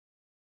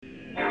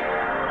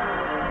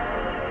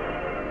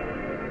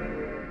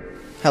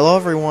Hello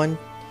everyone.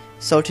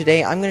 So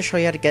today I'm going to show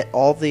you how to get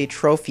all the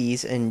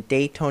trophies in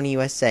Daytona,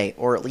 USA,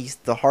 or at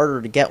least the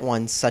harder to get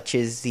ones such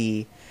as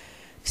the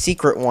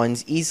secret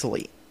ones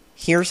easily.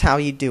 Here's how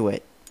you do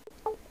it.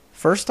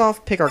 First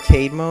off, pick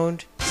arcade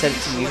mode, set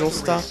it to the usual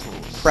stuff,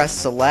 press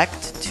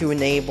select to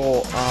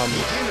enable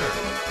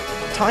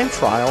time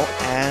trial,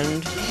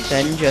 and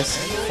then just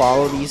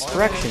follow these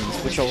directions,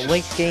 which will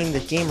make getting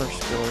the gamer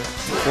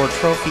score or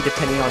trophy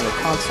depending on your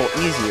console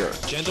easier.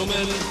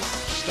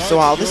 So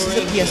while this is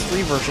a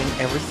PS3 version,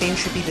 everything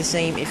should be the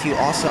same if you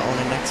also own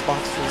an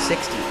Xbox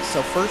 360.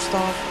 So first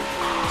off,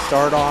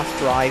 start off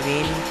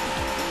driving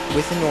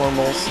with the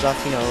normal stuff,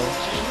 you know.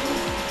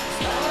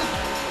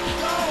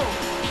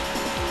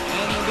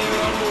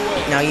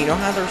 Now you know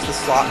how there's the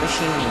slot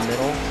machine in the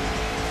middle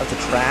of the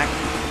track?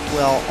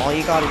 Well, all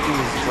you gotta do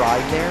is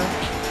drive there,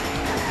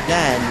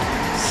 then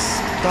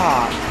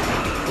stop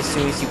as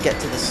soon as you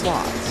get to the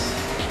slots,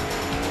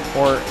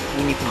 or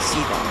when you can see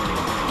them.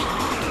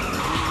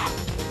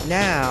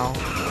 Now,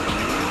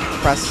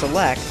 press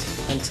select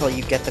until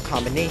you get the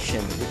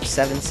combination, which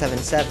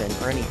 777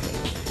 or anything.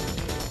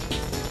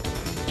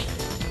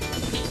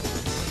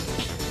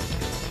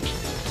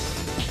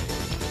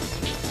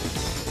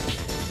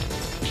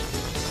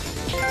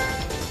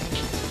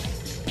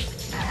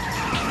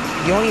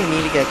 You don't even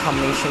need to get a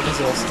combination because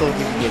it will still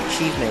give you the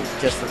achievement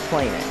just for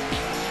playing it.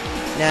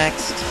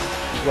 Next,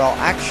 well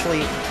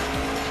actually,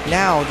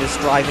 now just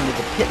drive into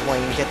the pit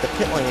lane and get the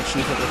pit lane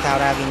achievement without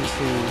having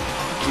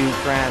to do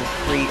Grand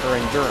Prix or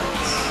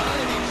Endurance.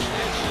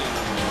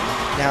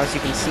 Now as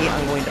you can see,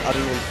 I'm going to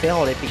utterly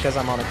fail at it because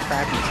I'm on a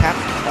crappy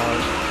capture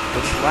card,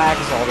 which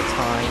lags all the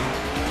time,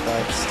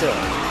 but still.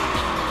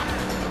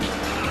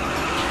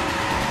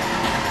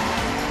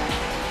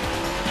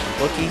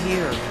 Looky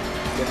here.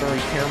 Get to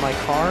repair my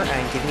car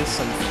and give me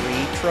some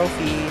free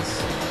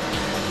trophies.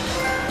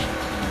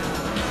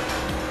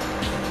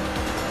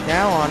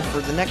 Now on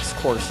for the next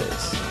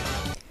courses.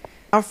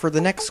 Now for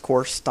the next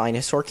course,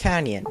 Dinosaur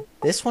Canyon.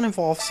 This one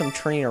involves some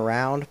turning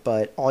around,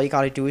 but all you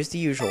gotta do is the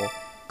usual.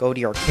 Go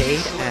to arcade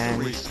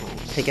and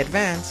pick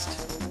advanced.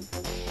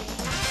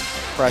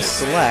 Press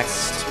select.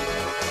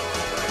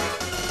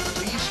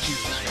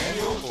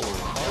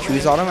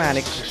 Choose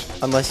automatic,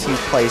 unless you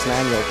play as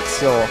manual, but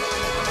still,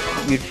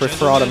 you'd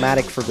prefer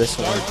automatic for this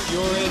one.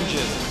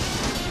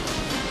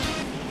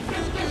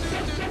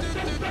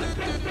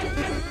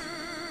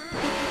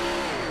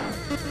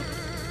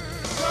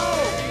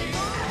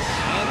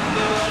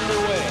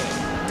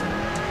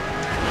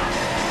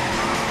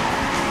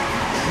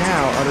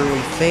 Now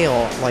utterly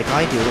fail like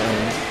I do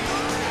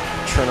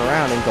and turn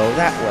around and go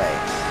that way.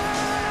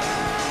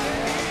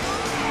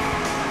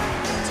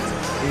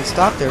 And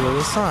stop there with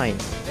a sign.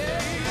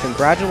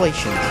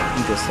 Congratulations,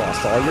 you just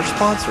lost all your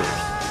sponsors.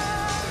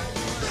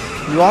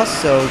 You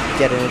also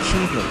get an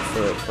achievement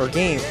for it, or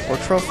game, or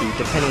trophy,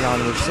 depending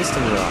on which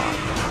system you're on.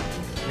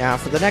 Now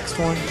for the next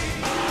one.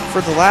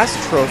 For the last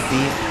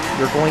trophy,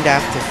 you're going to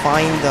have to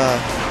find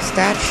the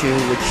statue,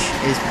 which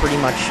is pretty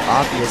much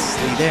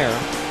obviously there,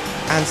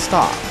 and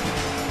stop.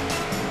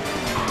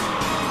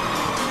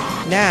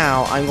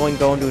 Now, I'm going to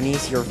go into an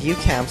easier view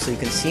cam so you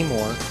can see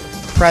more.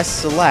 Press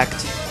select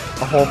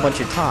a whole bunch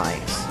of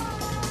times.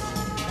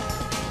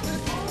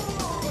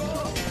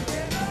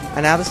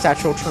 And now the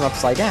statue will turn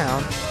upside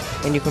down,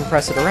 and you can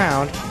press it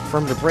around for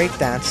him to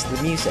breakdance to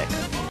the music.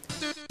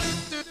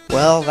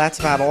 Well, that's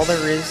about all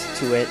there is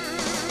to it.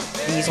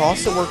 These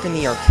also work in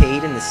the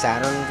arcade and the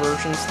Saturn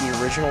versions,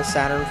 the original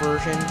Saturn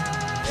version,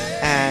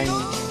 and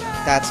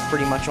that's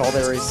pretty much all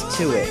there is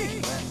to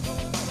it.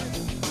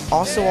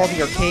 Also, all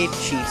the arcade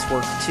cheats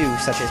work too,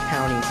 such as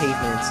pounding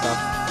pavement and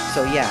stuff.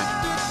 So yeah.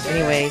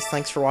 Anyways,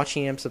 thanks for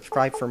watching and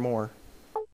subscribe for more.